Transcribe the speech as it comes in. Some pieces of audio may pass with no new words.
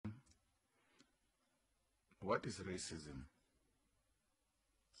What is racism?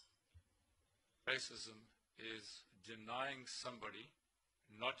 Racism is denying somebody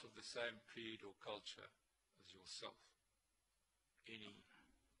not of the same creed or culture as yourself any.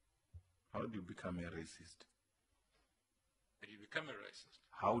 How do you become a racist? How do you become a racist?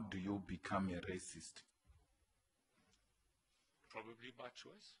 How do you become a racist? Probably by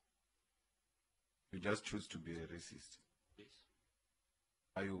choice. You just choose to be a racist. Yes.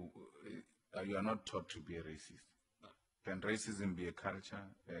 You are not taught to be a racist. No. Can racism be a culture,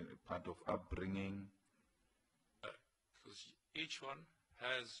 a part of upbringing? No, because each one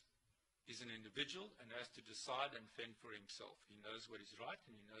is an individual and has to decide and fend for himself. He knows what is right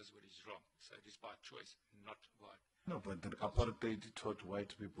and he knows what is wrong. So it is by choice, not by. No, but the apartheid taught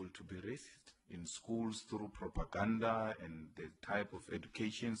white people to be racist in schools through propaganda and the type of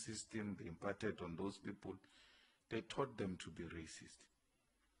education system they imparted on those people. They taught them to be racist.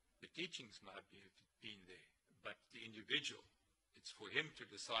 The teachings might have been there, but the individual, it's for him to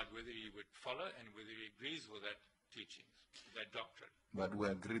decide whether he would follow and whether he agrees with that teachings, that doctrine. But we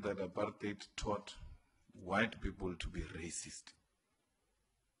agree that apartheid taught white people to be racist.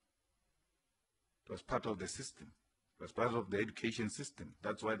 It was part of the system. It was part of the education system.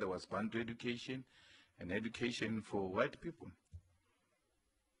 That's why there was Bantu education and education for white people.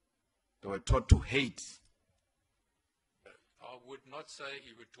 They were taught to hate. I would not say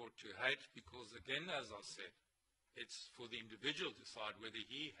he were taught to hate because, again, as I said, it's for the individual to decide whether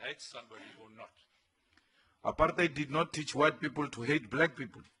he hates somebody or not. Apartheid did not teach white people to hate black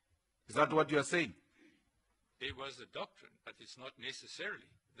people. Is that what you are saying? There was a doctrine, but it's not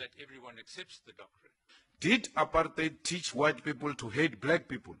necessarily that everyone accepts the doctrine. Did apartheid teach white people to hate black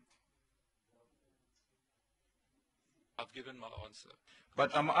people? I've given my answer.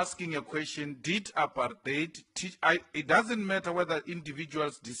 But I'm asking a question. Did apartheid teach? It doesn't matter whether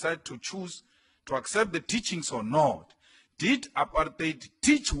individuals decide to choose to accept the teachings or not. Did apartheid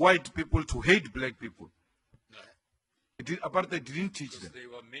teach white people to hate black people? No. Apartheid didn't teach them. There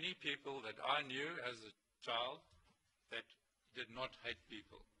were many people that I knew as a child that did not hate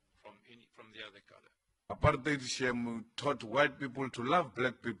people from the other color. Apartheid taught white people to love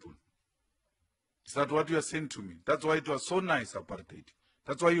black people. Is that what you are saying to me? That's why it was so nice, apartheid.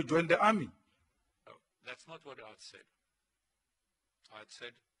 That's why you joined the army. No, that's not what I had said. I had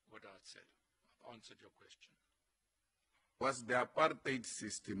said what I had said. I've answered your question. Was the apartheid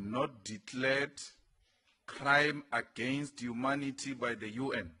system not declared crime against humanity by the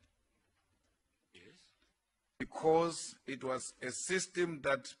UN? Yes. Because it was a system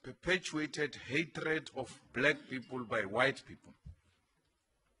that perpetuated hatred of black people by white people.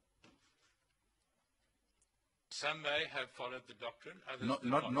 Some may have followed the doctrine, others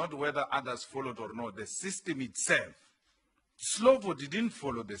Not whether others followed or not, the system itself. Slovo didn't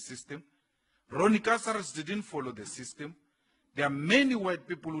follow the system. Ronnie Casares didn't follow the system. There are many white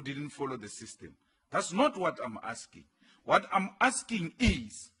people who didn't follow the system. That's not what I'm asking. What I'm asking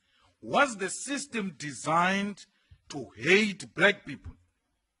is, was the system designed to hate black people?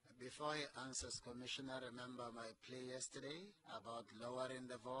 Before he answers, Commissioner, remember my plea yesterday about lowering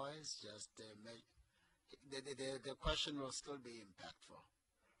the voice. Just the question will still be impactful.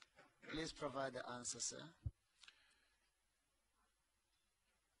 Please provide the answer, sir.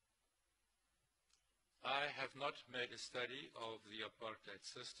 I have not made a study of the apartheid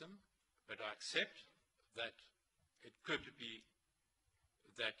system, but I accept that it could be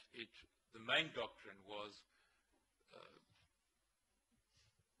that the main doctrine was,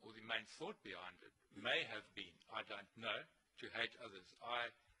 or the main thought behind it may have been, I don't know, to hate others.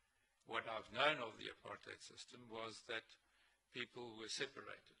 What I've known of the apartheid system was that people were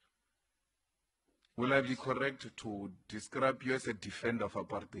separated. Will I be correct to describe you as a defender of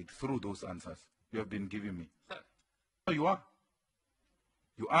apartheid through those answers you have been giving me? No. No, you are.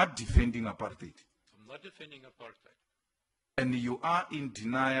 You are defending apartheid. I'm not defending apartheid. And you are in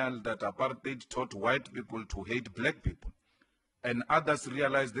denial that apartheid taught white people to hate black people. And others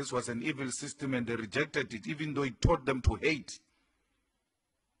realized this was an evil system and they rejected it, even though it taught them to hate.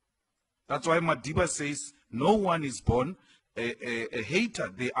 That's why Madiba says, no one is born a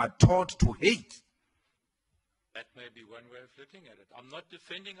hater. They are taught to hate. That may be one way of looking at it. I'm not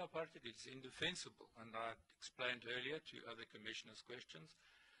defending apartheid. It's indefensible. And I explained earlier to other commissioners' questions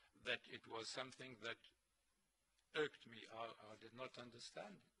that it was something that irked me. I did not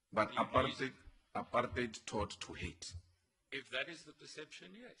understand. But apartheid taught to hate. If that is the perception,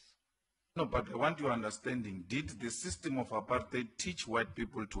 yes. No, but I want your understanding. Did the system of apartheid teach white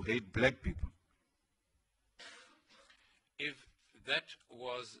people to hate black people? If that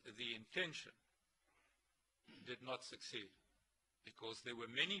was the intention, did not succeed. Because there were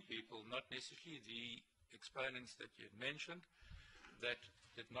many people, not necessarily the exponents that you had mentioned that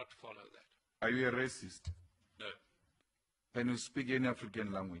did not follow that. Are you a racist? No, Can you speak any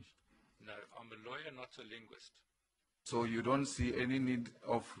African language? no, I'm a lawyer, not a linguist. So you don't see any need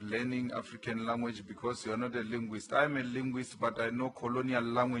of learning African language because you're not a linguist. I'm a linguist, but I know colonial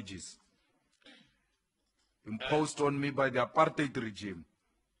languages imposed on me by the apartheid regime.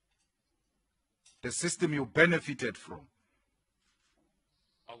 The system you benefited from.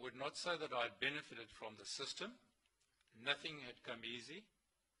 I would not say that I benefited from the system. Nothing had come easy.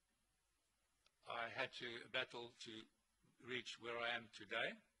 I had to battle to reach where I am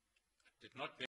today. I did not